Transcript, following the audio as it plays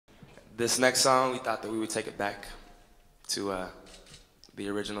This next song, we thought that we would take it back to the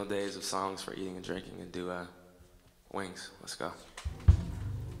original days of songs for eating and drinking and do Wings. Let's go.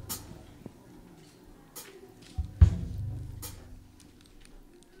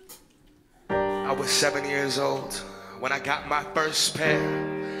 I was 7 years old when I got my first pair,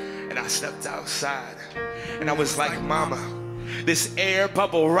 and I stepped outside and I was like, mama, this air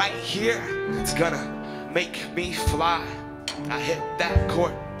bubble right here, it's gonna make me fly. I hit that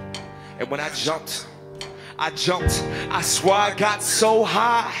court, and when I jumped, I swore I got so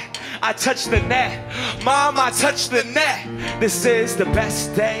high. I touched the net, mom, I touched the net. This is the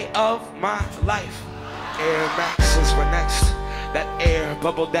best day of my life. Air Maxes were next. That air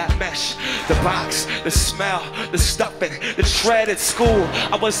bubble, that mesh, the box, the smell, the stuffing, the tread at school.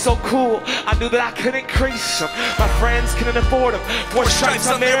 I was so cool, I knew that I could increase them. My friends couldn't afford them. 4 stripes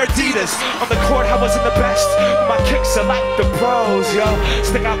on their Adidas. On the court, I wasn't the best. My kicks are like the pros, yo.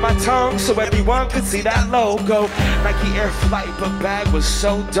 Stick out my tongue so everyone could see that logo. Nike Air Flight, but bag was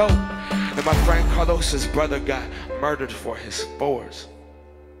so dope. And my friend Carlos's brother got murdered for his 4s.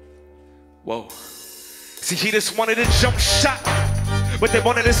 Whoa. See, he just wanted a jump shot, but they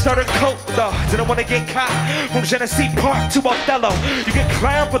wanted to start a cult, though. Didn't want to get caught. From Genesee Park to Othello, you get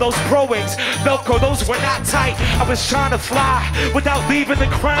clowned for those pro wings. Velcro, those were not tight. I was trying to fly without leaving the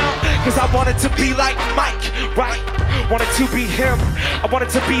ground, cause I wanted to be like Mike, right? Wanted to be him. I wanted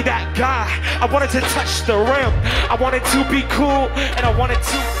to be that guy. I wanted to touch the rim. I wanted to be cool, and I wanted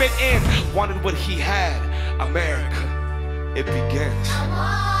to fit in. Wanted what he had. America, it begins.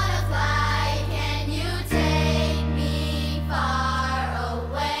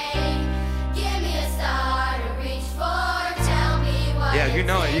 Yeah, you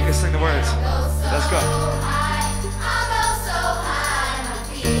know it. You can sing the words. Let's go. I'll go so high, my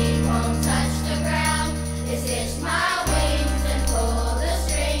feet won't touch the ground. Just hitch my wings and pull the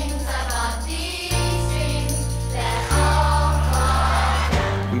strings. I got these dreams that all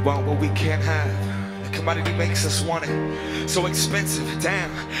fall. We want what we can't have. The commodity makes us want it. So expensive,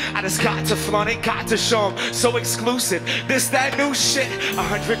 damn. I just got to flaunt it, got to show them. So exclusive. This, that new shit.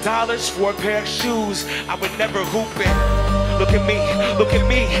 $100 for a pair of shoes. I would never hoop it. Look at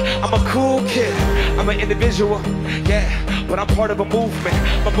me, I'm a cool kid, I'm an individual, yeah, but I'm part of a movement.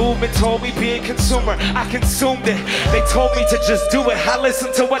 My movement told me be a consumer, I consumed it. They told me to just do it, I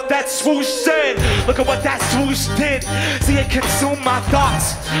listened to what that swoosh said. Look at what that swoosh did, see it consumed my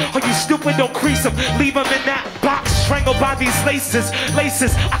thoughts. Are you stupid? Don't crease them, leave them in that box. Strangled by these laces,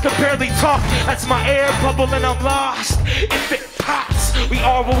 I can barely talk. That's my air bubble and I'm lost. If it pops, we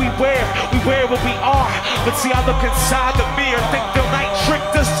are what we wear what we are. But see, I look inside the mirror, think the night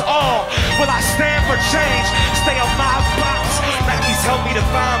tricked us all. Will I stand for change? Stay on my box. Nikes help me to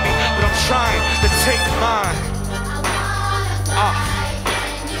find me, but I'm trying to take mine.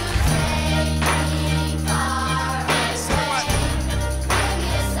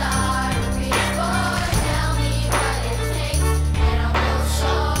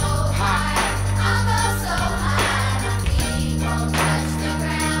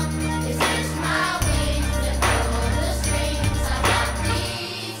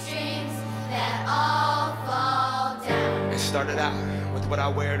 Started out with what I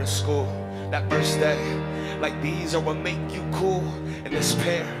wear to school that first day. Like, these are what make you cool. And this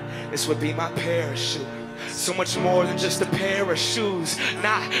pair, this would be my parachute. So much more than just a pair of shoes.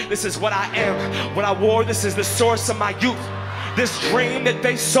 Nah, this is what I am. What I wore, this is the source of my youth. This dream that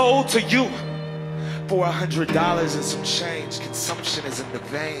they sold to you for $100 and some change. Consumption is in the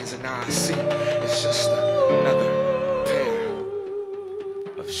veins, and now I see it's just another pair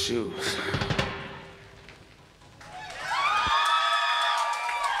of shoes.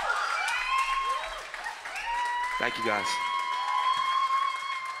 Thank you, guys.